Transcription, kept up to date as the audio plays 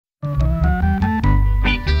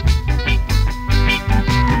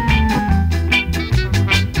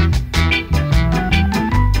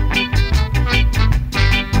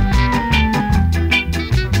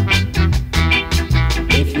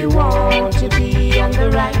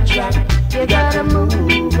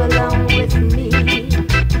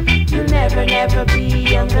never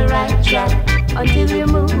be on the right track until you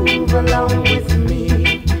move along with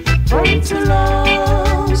me. For it's a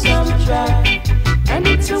lonesome track and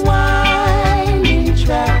it's a winding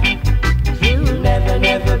track. You'll never,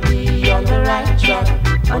 never be on the right track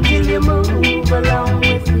until you move along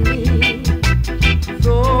with me.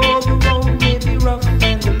 Though the road may be rough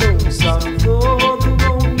and lonesome, though the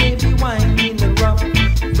road may be winding and rough,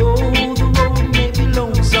 though the road may be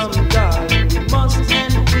lonesome, darling, we must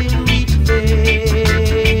and will reach there.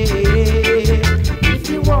 If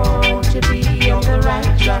you want to be on the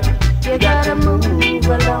right track, you gotta move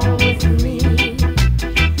along with me.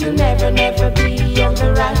 You'll never, never be on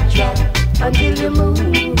the right track until you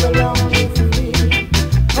move along with me.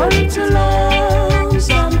 For it's a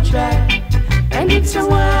lonesome track and it's a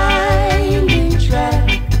winding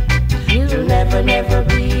track. You'll never, never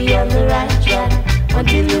be on the right track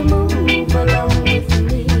until you move along with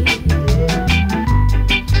me.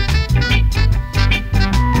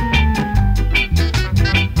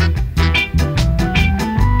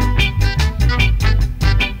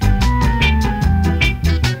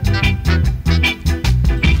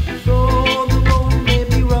 Though the road may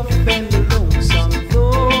be rough and lonesome,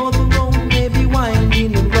 though the road may be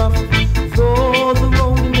winding and rough, though the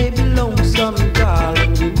road may be lonesome,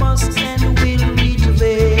 darling, we must and will reach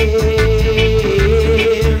there.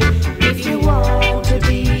 If you want to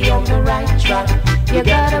be on the right track, you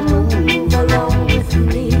gotta move along with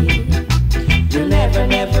me. You'll never,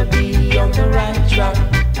 never be on the right track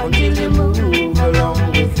until you move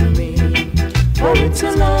along with me. For it's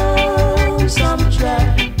a lonesome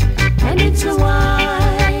track and it's a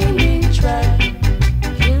winding track.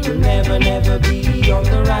 You'll never, never be on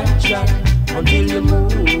the right track until you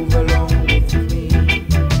move along.